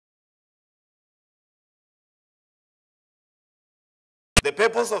The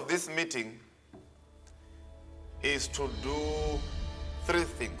purpose of this meeting is to do three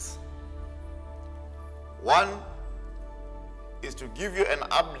things. One is to give you an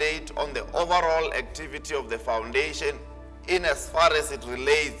update on the overall activity of the foundation in as far as it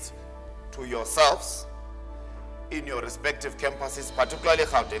relates to yourselves in your respective campuses, particularly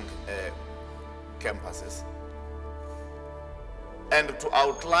Gauteng campuses, and to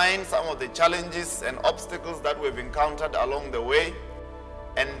outline some of the challenges and obstacles that we've encountered along the way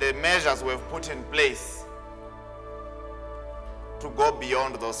and the measures we've put in place to go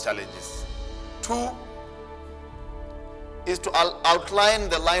beyond those challenges. Two is to outline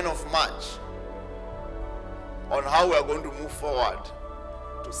the line of march on how we are going to move forward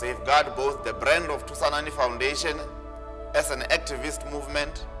to safeguard both the brand of Thusanani Foundation as an activist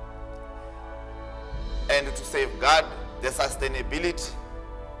movement and to safeguard the sustainability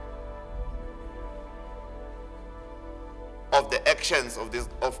of the actions of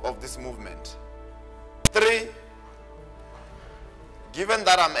this movement. Three, given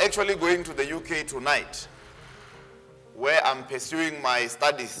that I'm actually going to the UK tonight, where I'm pursuing my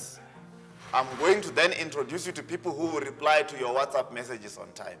studies, I'm going to then introduce you to people who will reply to your WhatsApp messages on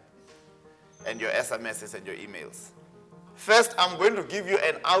time and your SMSs and your emails. First, I'm going to give you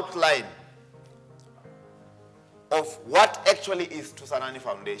an outline of what actually is Thusanani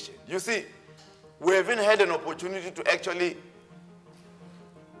Foundation. You see, we haven't had an opportunity to actually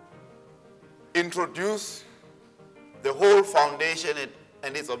introduce the whole foundation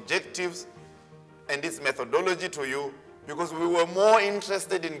and its objectives and its methodology to you, because we were more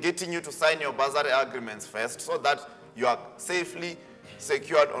interested in getting you to sign your bursary agreements first so that you are safely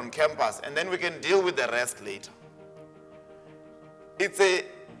secured on campus, and then we can deal with the rest later.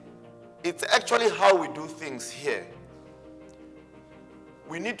 It's actually how we do things here.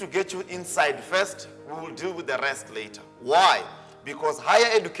 We need to get you inside first, we will deal with the rest later. Why? Because higher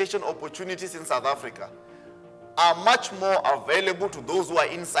education opportunities in South Africa are much more available to those who are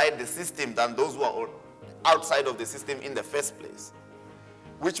inside the system than those who are outside of the system in the first place.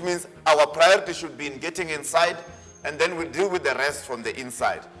 Which means our priority should be in getting inside, and then we'll deal with the rest from the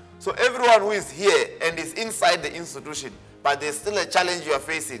inside. So everyone who is here and is inside the institution, but there's still a challenge you are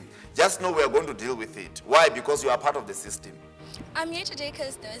facing, just know we are going to deal with it. Why? Because you are part of the system. I'm here today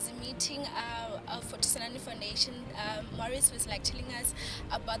because there was a meeting for Thusanani Foundation. Maurice was telling us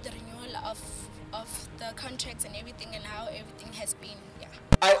about the renewal of the contracts and everything and how everything has been. Yeah.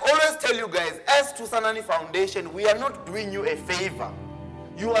 I always tell you guys, as Thusanani Foundation, we are not doing you a favor.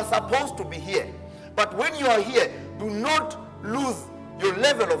 You are supposed to be here. But when you are here, do not lose your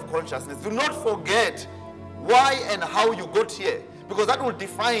level of consciousness. Do not forget why and how you got here, because that will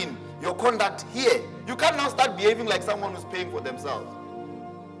define your conduct here. You can't now start behaving like someone who's paying for themselves.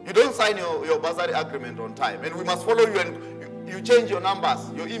 You don't sign your bursary agreement on time, and we must follow you, and you change your numbers,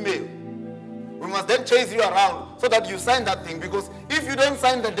 your email. We must then chase you around so that you sign that thing, because if you don't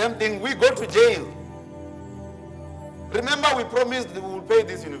sign the damn thing, we go to jail. Remember, we promised that we will pay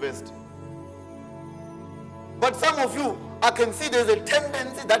this university. But some of you, I can see there's a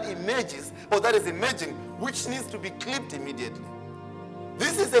tendency that emerges, or that is emerging, which needs to be clipped immediately.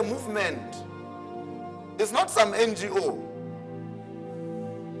 This is a movement. It's not some NGO.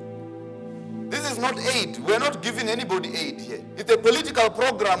 This is not aid. We're not giving anybody aid here. It's a political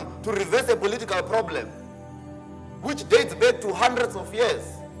program to reverse a political problem, which dates back to hundreds of years.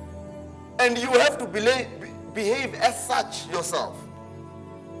 And you have to behave as such yourself.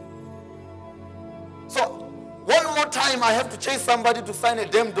 So, one more time I have to chase somebody to sign a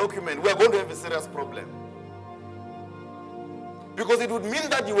damn document, we're going to have a serious problem. Because it would mean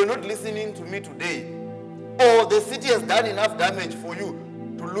that you were not listening to me today, or the city has done enough damage for you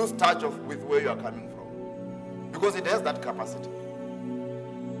to lose touch with where you are coming from. Because it has that capacity.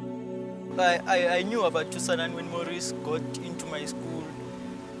 I knew about Thusanani when Maurice got into my school.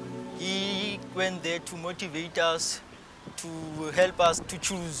 He went there to motivate us, to help us to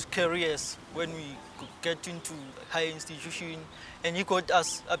choose careers when we get into higher institution. And he got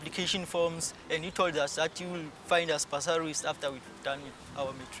us application forms, and he told us that he will find us bursaries after we've done with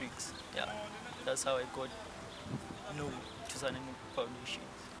our matrix. Yeah, that's how I got to know Thusanani Foundation.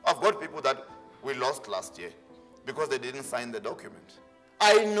 I've got people that we lost last year because they didn't sign the document.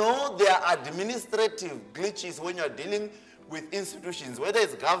 I know there are administrative glitches when you're dealing with institutions, whether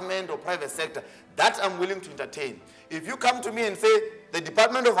it's government or private sector, that I'm willing to entertain. If you come to me and say, the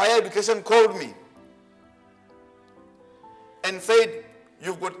Department of Higher Education called me and said,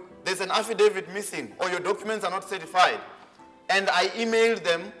 there's an affidavit missing, or your documents are not certified, and I emailed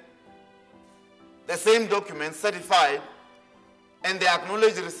them the same documents certified, and they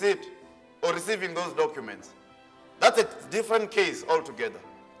acknowledge receipt or receiving those documents, That's a different case altogether.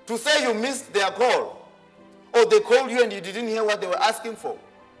 To say you missed their call, or they called you and you didn't hear what they were asking for.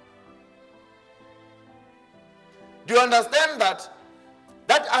 Do you understand that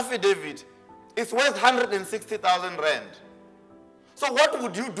that affidavit is worth 160,000 rand? So what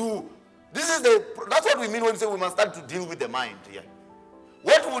would you do? That's what we mean when we say we must start to deal with the mind here.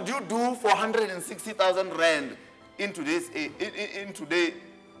 What would you do for 160,000 rand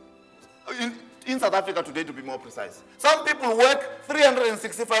in South Africa today, to be more precise? Some people work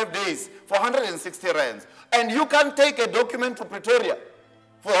 365 days for 160 rands, and you can't take a document to Pretoria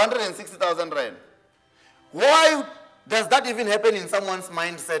for 160,000 rand. Why does that even happen in someone's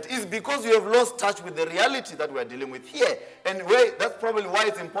mindset? It's because you have lost touch with the reality that we are dealing with here. And that's probably why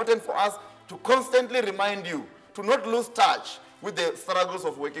it's important for us to constantly remind you to not lose touch with the struggles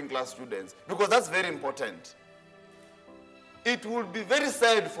of working class students, because that's very important. It would be very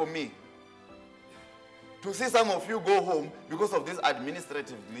sad for me to see some of you go home because of these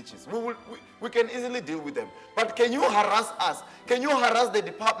administrative glitches. We can easily deal with them. But can you harass us? Can you harass the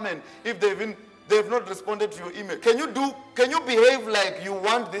department if they've not responded to your email? Can you behave like you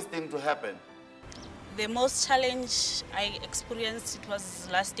want this thing to happen? The most challenge I experienced, it was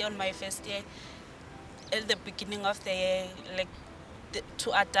last year on my first year, at the beginning of the year,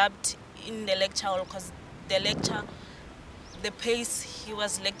 to adapt in the lecture hall, because the pace he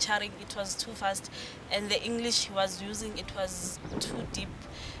was lecturing, it was too fast, and the English he was using, it was too deep,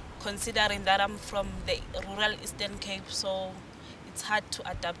 considering that I'm from the rural Eastern Cape, so it's hard to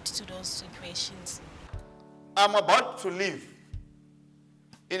adapt to those situations. I'm about to leave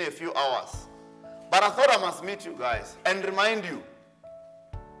in a few hours, but I thought I must meet you guys and remind you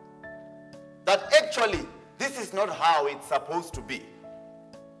that actually this is not how it's supposed to be.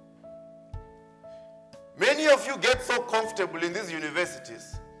 Many of you get so comfortable in these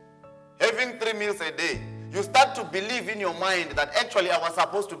universities, having 3 meals a day, you start to believe in your mind that actually I was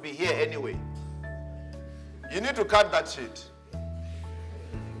supposed to be here anyway. You need to cut that shit.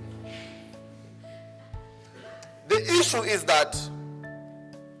 The issue is that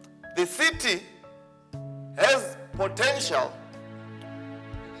the city has potential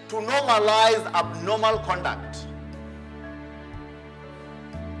to normalize abnormal conduct.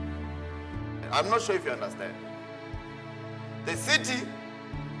 I'm not sure if you understand. The city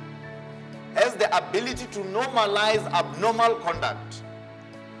has the ability to normalize abnormal conduct.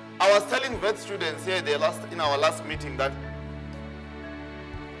 I was telling Wits students here in our last meeting that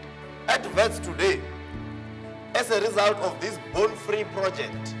at Wits today, as a result of this bone-free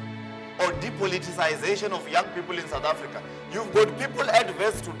project or depoliticization of young people in South Africa, you've got people at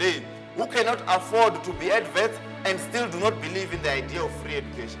Wits today who cannot afford to be at Wits and still do not believe in the idea of free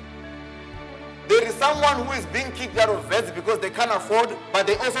education. There is someone who is being kicked out of Wits because they can't afford, but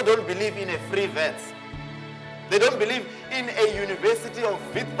they also don't believe in a free Wits. They don't believe in a university of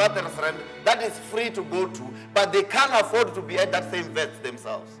Witwatersrand that is free to go to, but they can't afford to be at that same Wits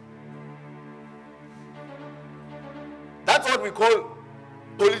themselves. That's what we call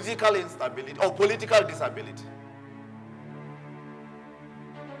political instability or political disability.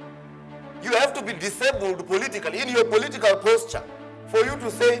 You have to be disabled politically in your political posture for you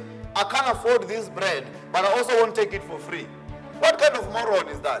to say, I can't afford this bread, but I also won't take it for free. What kind of moron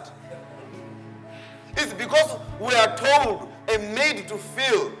is that? It's because we are told and made to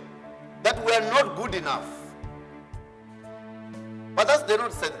feel that we are not good enough. But that's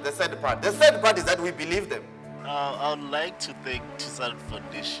not the sad part. The sad part is that we believe them. I would like to thank Thusanani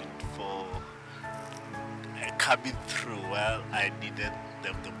Foundation for coming through while I needed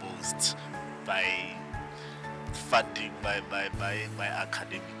them the most by funding my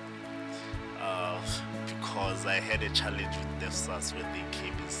academic. Because I had a challenge with DEFSAS when they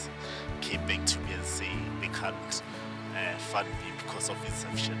came back to me and saying they can't fund me because of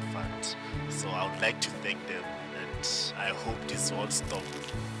insufficient funds. So I would like to thank them, and I hope this won't stop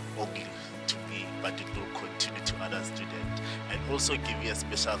only to me, but it will continue to other students. And also give you a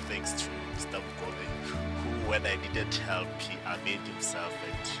special thanks to Mr. Gauteng, who, when I needed help, he availed himself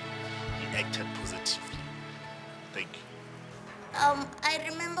and he acted positively. Thank you. I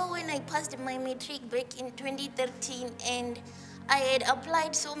remember when I passed my matric back in 2013, and I had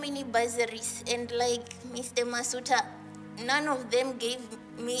applied so many bursaries, and like Mr. Masuta, none of them gave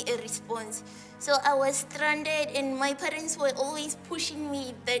me a response. So I was stranded, and my parents were always pushing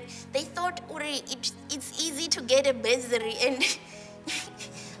me that they thought, Uri, it's easy to get a bursary, and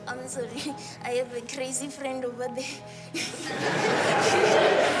I'm sorry, I have a crazy friend over there.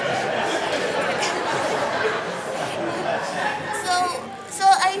 So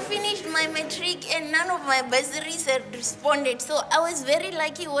I finished my my matric and none of my bursaries had responded. So I was very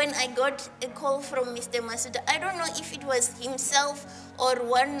lucky when I got a call from Mr. Masuta. I don't know if it was himself or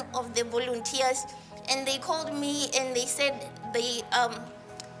one of the volunteers, and they called me and they said they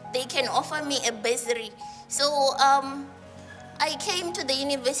can offer me a bursary. So I came to the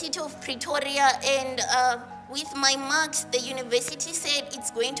University of Pretoria, and with my marks, the university said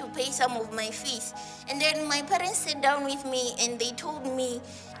it's going to pay some of my fees. And then my parents sat down with me and they told me,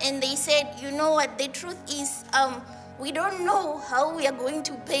 and they said, you know what, the truth is, we don't know how we are going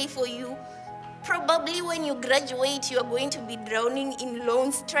to pay for you. Probably when you graduate, you are going to be drowning in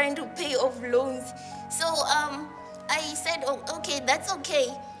loans, trying to pay off loans. So I said, oh, okay, that's okay.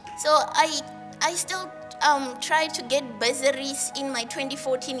 So I still tried to get bursaries in my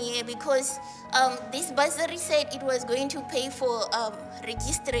 2014 year because this bursary said it was going to pay for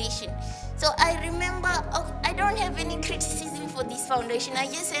registration. So I remember, I don't have any criticism for this foundation. I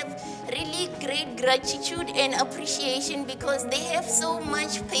just have really great gratitude and appreciation because they have so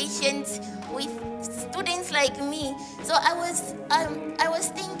much patience with students like me. So I was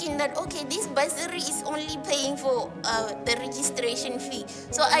thinking that, okay, this bursary is only paying for the registration fee.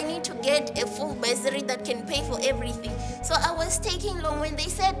 So I need to get a full bursary that can pay for everything. So I was taking long. When they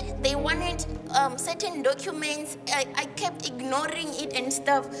said they wanted certain documents, I kept ignoring it and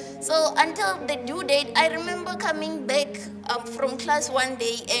stuff. So until the due date, I remember coming back from class one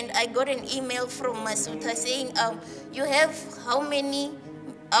day and I got an email from Masuta saying, you have how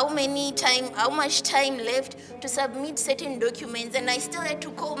much time left to submit certain documents, and I still had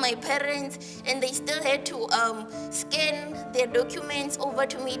to call my parents and they still had to scan their documents over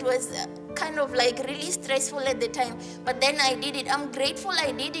to me. It was kind of like really stressful at the time, but then I did it. I'm grateful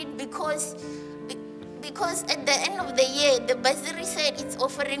I did it because at the end of the year, the bursary said it's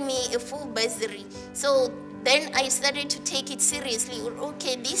offering me a full bursary. So then I started to take it seriously.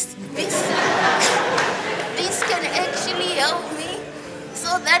 Okay, this can actually help me,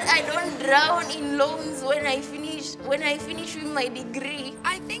 so that I don't drown in loans when I finish with my degree.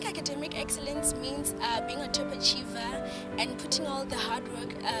 I think academic excellence means being a top achiever and putting all the hard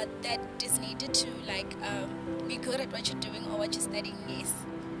work that is needed to be good at what you're doing or what you're studying. Yes.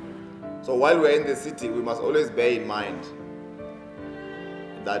 So while we're in the city, we must always bear in mind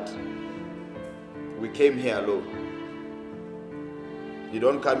that we came here alone. You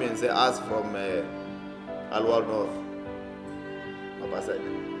don't come here and say, us from Alwal North, Papa said,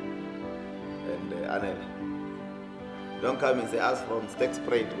 and Anel. Don't come and say, us from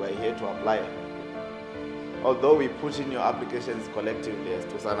Stakespruit, we're here to apply. Although we put in your applications collectively as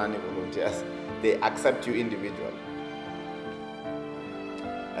Thusanani volunteers, they accept you individually.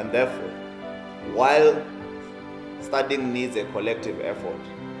 And therefore, while studying needs a collective effort,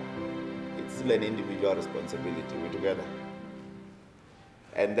 it's still an individual responsibility. We're together.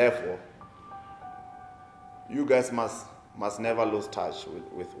 And therefore, you guys must never lose touch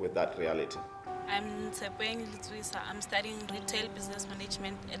with that reality. I'm Tsepeng Litsuisa. I'm studying retail business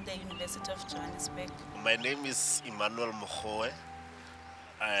management at the University of Johannesburg. My name is Emmanuel Mohoe.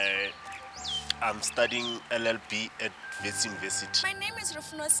 I'm studying LLB at Wits University. My name is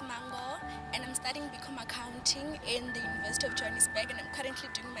Rufunos Mango and I'm studying BCom Accounting in the University of Johannesburg, and I'm currently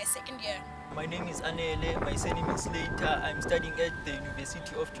doing my second year. My name is Anele, my surname is Slater. I'm studying at the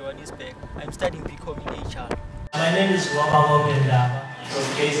University of Johannesburg. I'm studying BCom in HR. My name is Wamago Bendaba from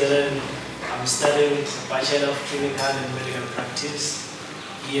KZN. I'm studying Bachelor of Clinical and Medical Practice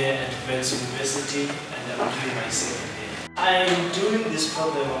here at Wits University, and I'm doing my second year. I'm doing this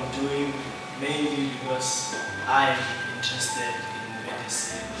program mainly because I'm interested in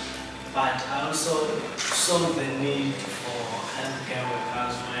medicine, but I also saw the need for healthcare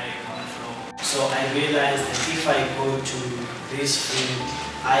workers where I come from. So I realized that if I go to this field,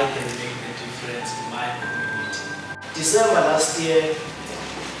 I can make the difference in my community. December last year,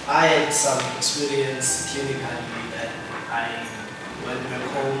 I had some experience clinically that I went back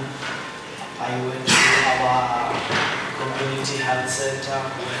home. I went to our community health center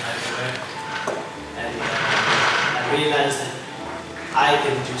where I work, and I realized that I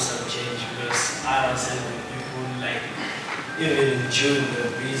can do some change because I was helping people, like even in June they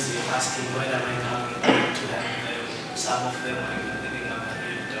were busy asking when am I coming to help them. Some of them are even thinking I'm a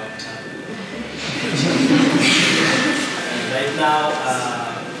real doctor. And right now,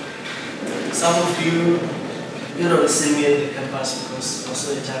 some of you don't see me in the campus because most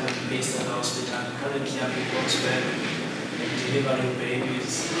of the time I'm based at the hospital. Currently I'm in Boxburg delivering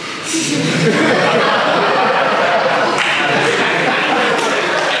babies.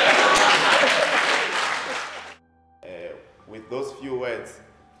 With those few words,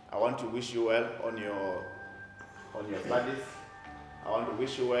 I want to wish you well on your studies. I want to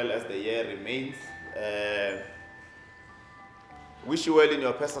wish you well as the year remains. Wish you well in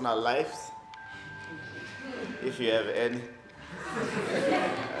your personal lives, if you have any.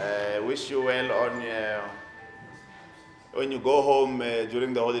 Wish you well on when you go home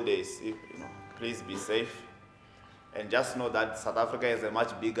during the holidays. Please be safe. And just know that South Africa is a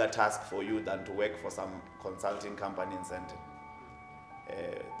much bigger task for you than to work for some consulting company in Center.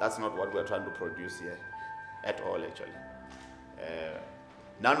 That's not what we're trying to produce here at all, actually.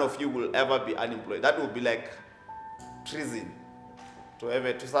 None of you will ever be unemployed. That would be like treason. To have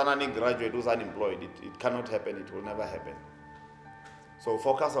a Thusanani graduate who's unemployed, it cannot happen, it will never happen. So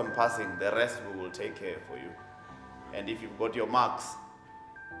focus on passing, the rest we will take care for you. And if you've got your marks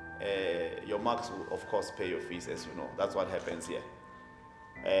will of course pay your fees, as you know. That's what happens here.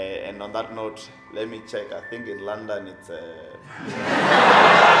 And on that note, let me check. I think in London it's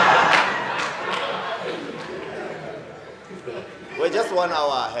we're just 1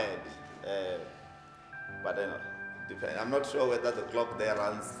 hour ahead. But I'm not sure whether the clock there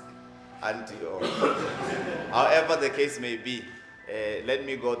runs anti or however the case may be. Let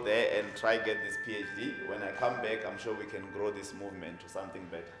me go there and try get this PhD. When I come back, I'm sure we can grow this movement to something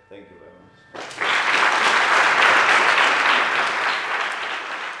better. Thank you very much.